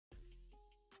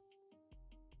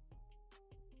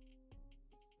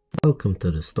Welcome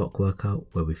to the stock workout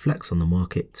where we flex on the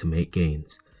market to make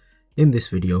gains. In this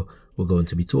video, we're going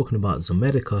to be talking about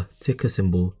Zomedica, ticker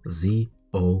symbol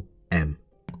ZOM.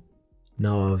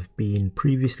 Now, I've been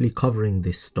previously covering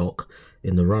this stock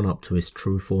in the run up to its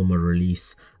Truforma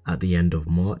release at the end of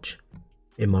March.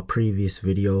 In my previous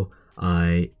video,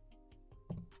 I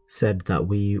said that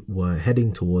we were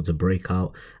heading towards a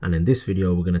breakout, and in this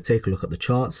video, we're going to take a look at the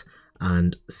charts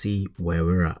and see where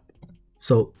we're at.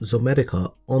 So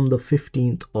Zomedica, on the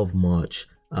 15th of March,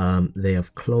 they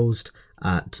have closed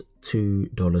at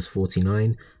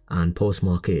 $2.49, and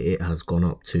post-market it has gone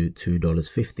up to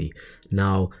 $2.50.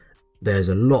 Now, there's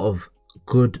a lot of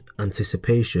good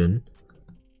anticipation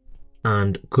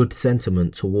and good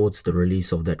sentiment towards the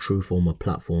release of their Truforma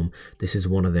platform. This is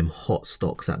one of them hot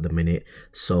stocks at the minute,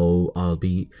 so I'll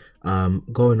be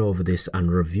going over this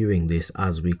and reviewing this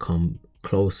as we come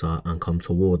closer and come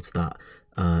towards that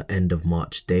end of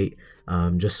March date,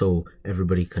 just so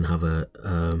everybody can have a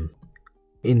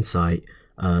insight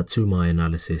to my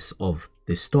analysis of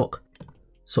this stock.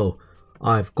 So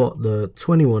I've got the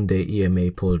 21-day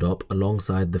EMA pulled up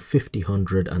alongside the 50,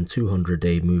 100 and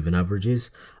 200-day moving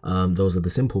averages. Those are the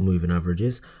simple moving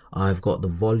averages. I've got the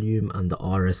volume and the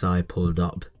RSI pulled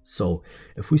up. So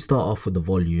if we start off with the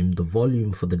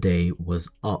volume for the day was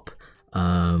up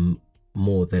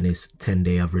more than its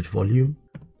 10-day average volume.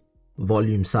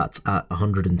 Volume sat at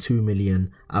 102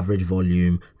 million. Average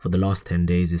volume for the last 10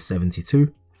 days is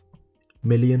 72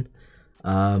 million.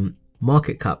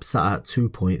 Market cap sat at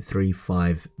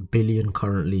 2.35 billion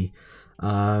currently.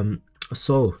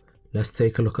 So let's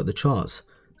take a look at the charts.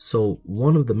 So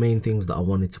one of the main things that I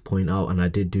wanted to point out, and I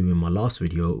did do in my last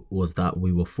video, was that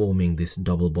we were forming this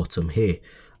double bottom here.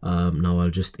 Now I'll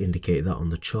just indicate that on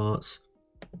the charts.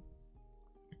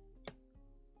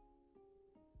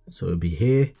 So it'll be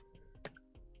here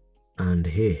and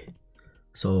here.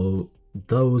 So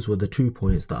those were the 2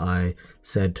 points that I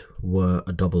said were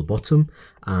a double bottom,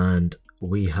 and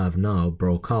we have now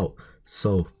broke out.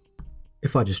 So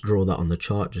if I just draw that on the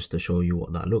chart just to show you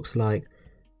what that looks like,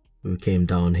 we came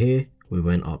down here, we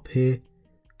went up here,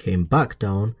 came back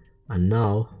down, and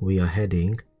now we are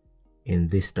heading in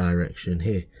this direction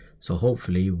here. So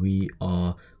hopefully we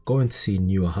are going to see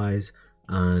newer highs,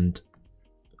 and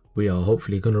we are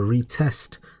hopefully going to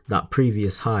retest that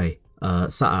previous high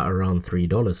sat at around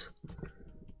 $3.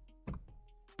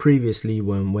 Previously,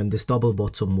 when this double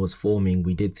bottom was forming,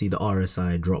 we did see the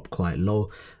RSI drop quite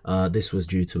low. This was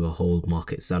due to a whole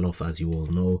market sell-off, as you all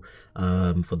know.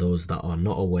 For those that are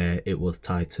not aware, it was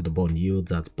tied to the bond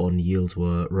yields. As bond yields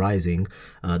were rising,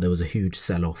 there was a huge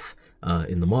sell-off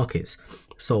in the markets.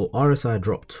 So RSI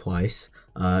dropped twice,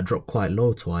 dropped quite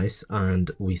low twice,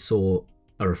 and we saw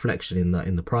a reflection in that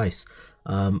in the price.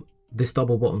 This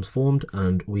double bottom's formed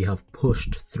and we have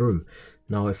pushed through.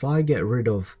 Now if I get rid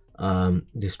of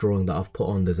this drawing that I've put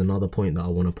on, there's another point that I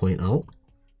want to point out.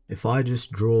 If I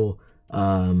just draw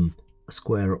a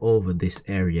square over this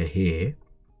area here,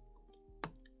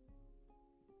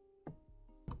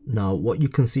 now what you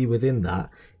can see within that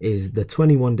is the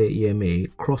 21-day EMA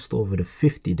crossed over the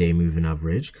 50-day moving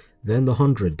average, then the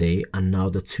 100-day, and now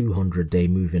the 200-day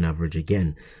moving average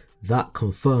again. That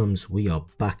confirms we are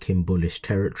back in bullish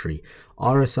territory.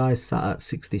 RSI sat at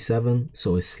 67,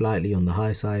 so it's slightly on the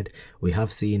high side. We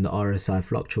have seen the RSI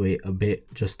fluctuate a bit,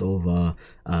 just over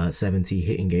 70,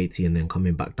 hitting 80 and then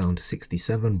coming back down to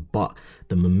 67, but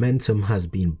the momentum has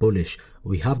been bullish.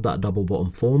 We have that double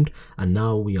bottom formed, and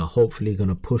now we are hopefully going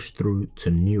to push through to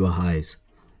newer highs.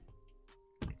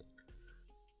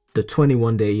 The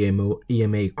 21-day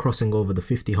EMA crossing over the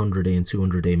 50, 100-day and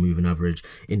 200-day moving average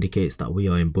indicates that we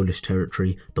are in bullish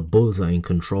territory. The bulls are in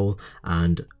control,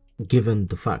 and given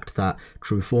the fact that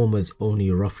Truforma is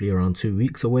only roughly around 2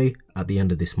 weeks away at the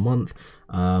end of this month,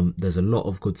 there's a lot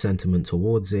of good sentiment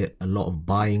towards it, a lot of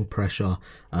buying pressure,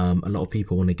 a lot of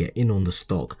people want to get in on the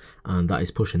stock, and that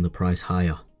is pushing the price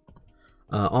higher.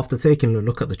 After taking a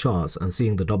look at the charts and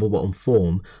seeing the double bottom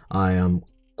form, I am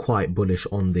quite bullish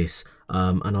on this,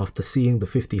 and after seeing the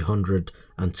 50, 100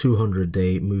 and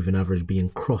 200-day moving average being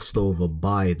crossed over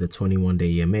by the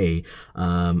 21-day EMA,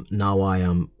 now I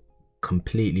am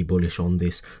completely bullish on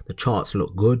this. The charts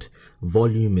look good,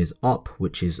 volume is up,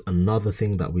 which is another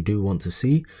thing that we do want to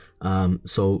see.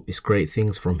 So it's great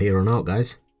things from here on out,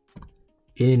 guys.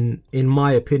 In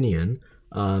my opinion,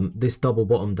 this double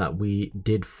bottom that we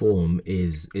did form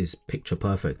is picture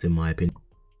perfect in my opinion.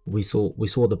 We saw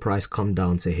the price come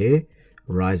down to here,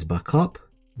 rise back up,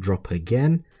 drop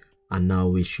again, and now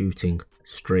we're shooting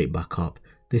straight back up.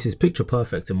 This is picture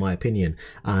perfect in my opinion,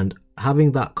 and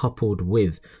having that coupled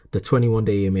with the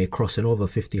 21-day EMA crossing over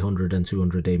 50, 100 and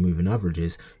 200-day moving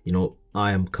averages, you know,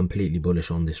 I am completely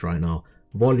bullish on this right now.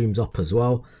 Volume's up as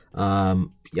well.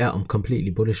 Yeah, I'm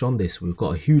completely bullish on this. We've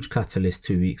got a huge catalyst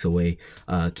 2 weeks away.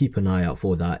 Keep an eye out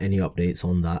for that, any updates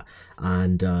on that.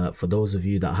 And for those of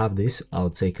you that have this, I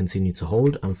would say continue to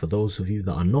hold. And for those of you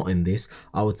that are not in this,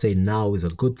 I would say now is a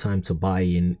good time to buy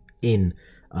in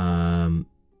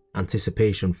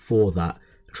anticipation for that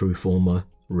Truforma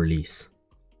release.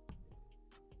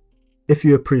 If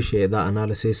you appreciate that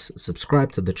analysis,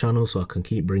 subscribe to the channel so I can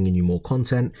keep bringing you more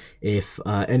content. If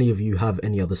any of you have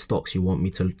any other stocks you want me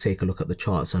to take a look at the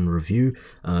charts and review,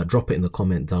 drop it in the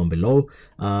comment down below.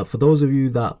 For those of you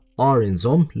that are in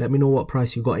ZOM, let me know what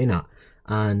price you got in at.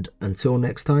 And until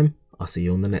next time, I'll see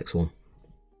you on the next one.